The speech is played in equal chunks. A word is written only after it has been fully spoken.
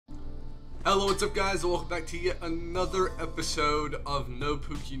Hello, what's up guys, and welcome back to yet another episode of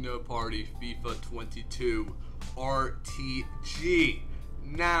Nopukkinoparty FIFA 22 RTG.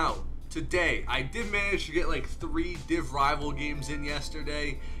 Now, today, I did manage to get like 3 Div Rival games in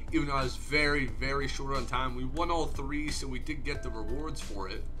yesterday, even though I was very short on time. We won all 3, so we did get the rewards for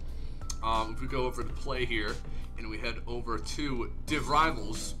it. If we go over to play here, and we head over to Div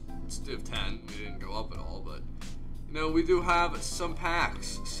Rivals, it's Div 10, we didn't go up at all, but you know, we do have some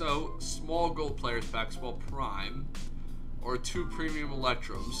packs. So, small gold players pack, small prime, or 2 premium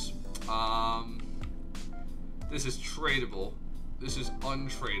electrums. This is tradable. This is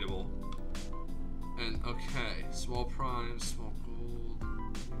untradeable. And, okay, small prime, small gold,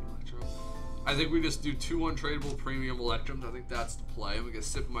 electrum. I think we just do 2 untradeable premium electrums. I think that's the play. We get a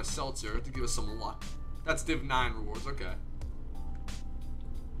sip of my seltzer to give us some luck. That's Div 9 rewards, okay.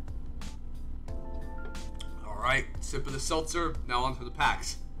 Alright, sip of the seltzer, now on to the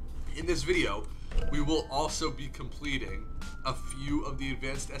packs. In this video, we will also be completing a few of the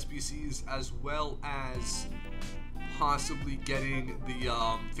advanced SBCs, as well as possibly getting the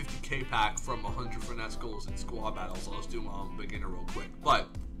 50k pack from 100 finesse goals in squad battles. I'll just do beginner real quick. But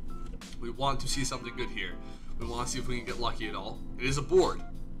we want to see something good here. We want to see if we can get lucky at all. It is a board.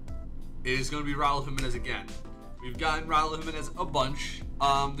 It is going to be Raul Jimenez again. We've gotten Raul Jimenez a bunch.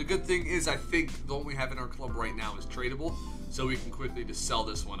 The good thing is, I think the one we have in our club right now is tradable, so we can quickly just sell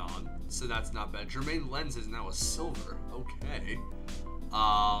this one on. So that's not bad. Jermaine Lens is now a silver. Okay.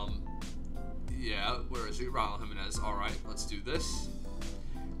 Yeah, where is he? Raul Jimenez. Alright, let's do this.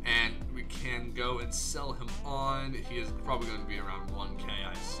 And we can go and sell him on. He is probably going to be around 1k,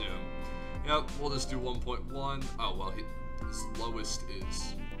 I assume. Yep, we'll just do 1.1. Oh, well, his lowest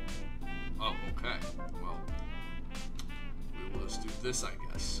is... Oh, okay. Well... We'll just do this, I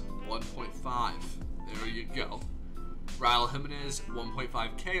guess. 1.5. There you go. Raul Jimenez,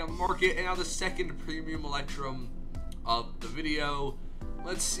 1.5k on the market. And now the second premium electrum of the video.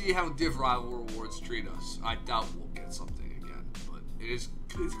 Let's see how Div Rival rewards treat us. I doubt we'll get something again, but it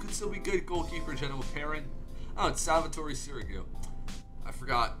could still be good. Goalkeeper General Perrin. Oh, it's Salvatore Sirigu. I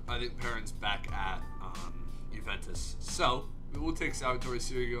forgot. I think Perrin's back at Juventus. So we will take Salvatore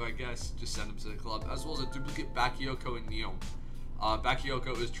Sirigu, I guess. Just send him to the club, as well as a duplicate Bakayoko and Neom.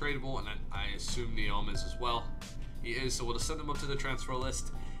 Bakayoko is tradable, and I assume Neom is as well. He is, so we'll just send him up to the transfer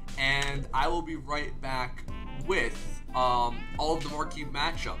list. And I will be right back with all of the marquee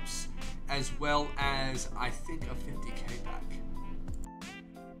matchups, as well as, I think, a 50k pack.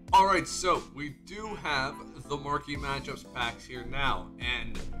 Alright, so we do have the marquee matchups packs here now,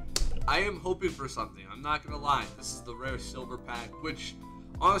 and I am hoping for something. I'm not going to lie. This is the rare silver pack, which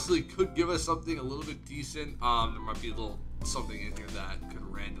honestly could give us something a little bit decent. There might be a little something in here that could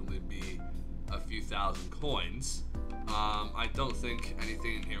randomly be a few thousand coins. I don't think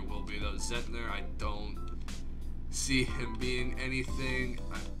anything in here will be, though. Zentner, I don't see him being anything.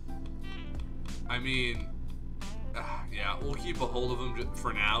 I mean, yeah, we'll keep a hold of him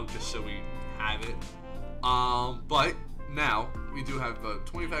for now, just so we have it. But now we do have a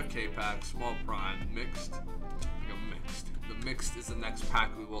 25k pack, small prime, mixed. The mixed is the next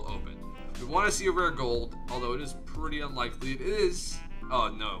pack we will open. We want to see a rare gold, although it is pretty unlikely. It is. Oh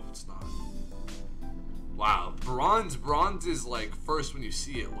no, it's not. Wow, bronze. Bronze is like first when you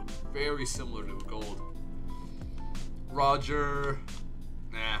see it, look very similar to gold. Roger.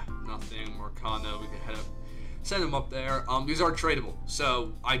 Nah, nothing. Marcano, we can head up. Send them up there. These are tradable,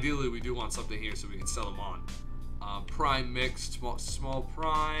 so ideally we do want something here so we can sell them on. Prime mixed, small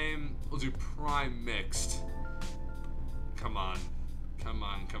prime. We'll do prime mixed. Come on.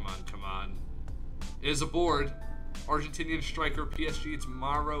 It is a board. Argentinian striker, PSG, it's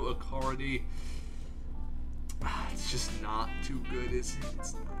Mauro Icardi. It's just not too good, is it?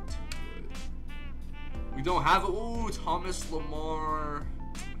 It's not too good. We don't have it. Ooh, Thomas Lamar.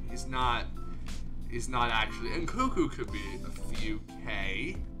 He's not actually. And Cuckoo could be a few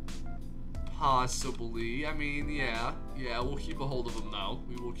K. Possibly. I mean, yeah, we'll keep a hold of him though.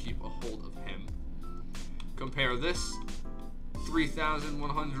 We will keep a hold of him. Compare this.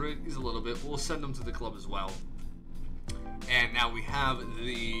 3,100. He's a little bit. We'll send him to the club as well. And now we have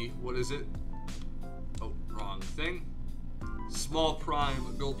the, what is it? Oh, wrong thing. Small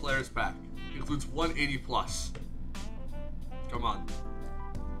prime gold players pack. Includes 180 plus. Come on.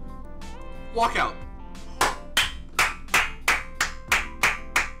 Walkout.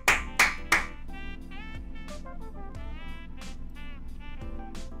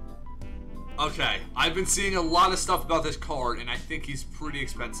 Okay, I've been seeing a lot of stuff about this card, and I think he's pretty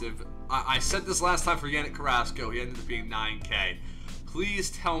expensive. I said this last time for Yannick Carrasco. He ended up being 9K.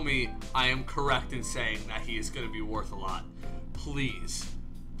 Please tell me I am correct in saying that he is going to be worth a lot. Please.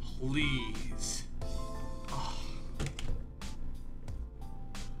 Please.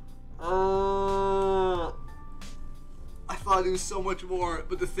 I thought it was so much more,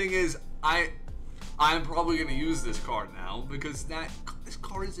 but the thing is, I'm probably gonna use this card now because this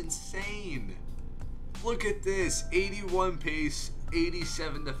card is insane. Look at this: 81 pace,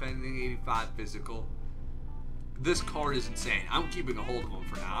 87 defending, 85 physical. This card is insane. I'm keeping a hold of him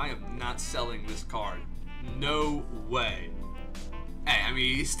for now. I am not selling this card. No way. Hey, I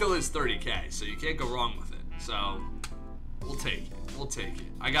mean, he still is 30k, so you can't go wrong with it. So we'll take it. We'll take it.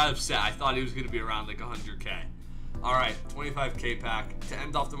 I got upset. I thought he was gonna be around like 100k. All right, 25k pack to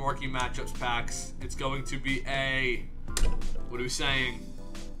end off the marquee matchups packs. It's going to be a, what are we saying?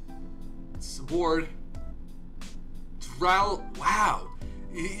 It's a board. Wow,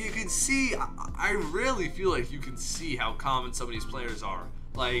 you can see. I really feel like you can see how common some of these players are.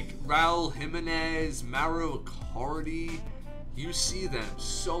 Like Raul Jimenez, Marquee. You see them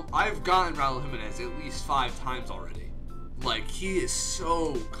so. I've gotten Raul Jimenez at least 5 times already. Like, he is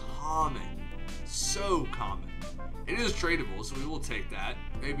so common, so common. It is tradable, so we will take that.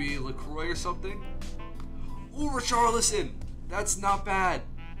 Maybe LaCroix or something. Ooh, Richarlison. That's not bad.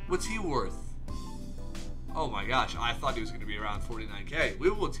 What's he worth? Oh my gosh, I thought he was going to be around 49k. We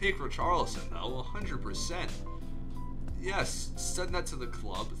will take Richarlison though, 100%. Yes, send that to the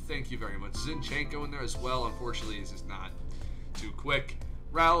club. Thank you very much. Zinchenko in there as well. Unfortunately, he's just not too quick.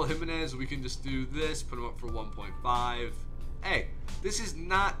 Raul Jimenez, we can just do this, put him up for 1.5. Hey, this is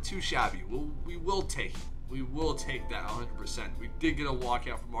not too shabby. We will take it. We will take that 100%. We did get a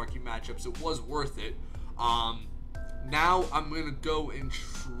walkout for marquee matchups. It was worth it. Now I'm going to go and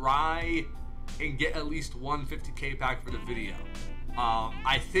try and get at least one 50k pack for the video.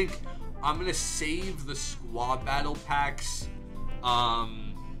 I think I'm going to save the squad battle packs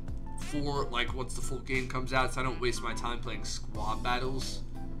for like once the full game comes out, so I don't waste my time playing squad battles.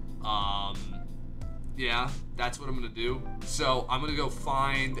 Yeah, that's what I'm going to do. So I'm going to go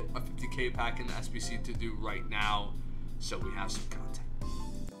find a 50k pack in the SBC to do right now so we have some content.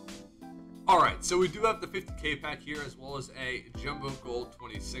 Alright, so we do have the 50k pack here as well as a Jumbo Gold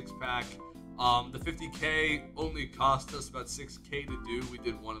 26 pack. The 50k only cost us about 6k to do. We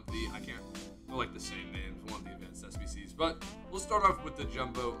did one of the, they're like the same names, one of the advanced SBCs. But we'll start off with the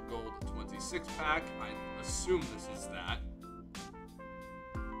Jumbo Gold 26 pack. I assume this is that.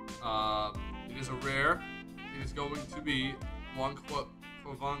 It is a rare. It is going to be Wanko,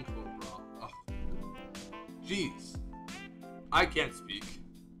 bro. Oh. Jeez. I can't speak.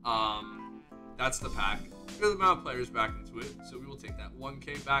 That's the pack. Good amount of players back into it, so we will take that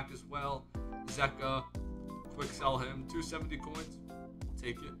 1k back as well. Zeka, quick sell him, 270 coins. We'll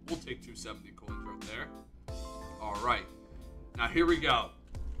take it. We'll take 270 coins right there. All right. Now here we go.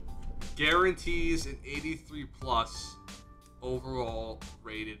 Guarantees an 83 plus overall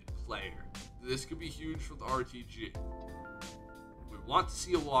rated player. This could be huge for the RTG. We want to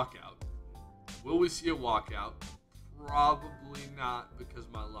see a walkout. Will we see a walkout? Probably not, because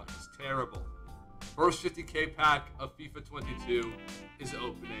my luck is terrible. First 50k pack of FIFA 22 is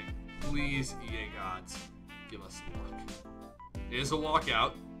opening. Please, EA gods, give us some luck. It is a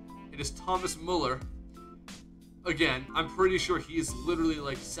walkout. It is Thomas Muller. Again, I'm pretty sure he is literally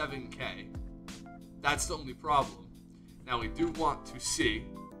like 7k. That's the only problem. Now, we do want to see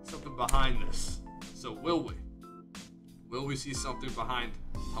something behind this. So will we? Will we see something behind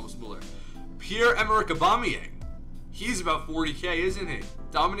Thomas Muller? Pierre-Emerick Aubameyang. He's about 40k, isn't he?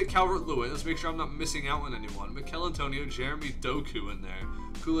 Dominic Calvert-Lewin. Let's make sure I'm not missing out on anyone. Mikel Antonio, Jeremy Doku in there.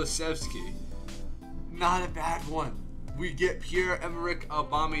 Kulusevski. Not a bad one. We get Pierre-Emerick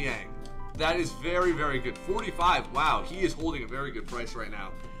Aubameyang. That is very, very good. 45. Wow, he is holding a very good price right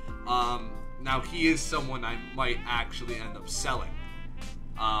now. Now, he is someone I might actually end up selling.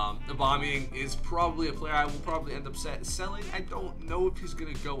 Aubameyang is probably a player I will probably end up selling. I don't know if he's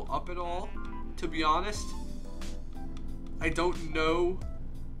going to go up at all, to be honest. I don't know.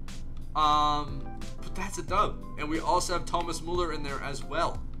 But that's a dub. And we also have Thomas Muller in there as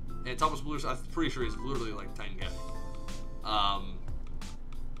well. And Thomas Muller's, I'm pretty sure he's literally like 10k.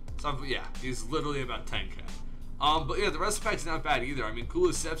 So yeah, he's literally about 10k. But yeah, the rest of the pack's not bad either. I mean,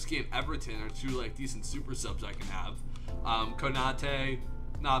 Kulusevski and Everton are two like decent super subs I can have. Konate,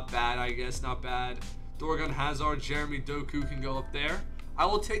 not bad, I guess, not bad. Thorgan Hazard, Jeremy Doku can go up there. I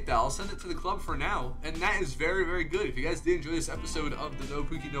will take that. I'll send it to the club for now. And that is very, very good. If you guys did enjoy this episode of the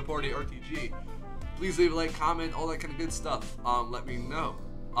Nopukkinoparty RTG, please leave a like, comment, all that kind of good stuff. Let me know.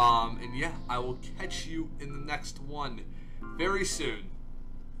 And yeah, I will catch you in the next one very soon.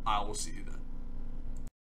 I will see you then.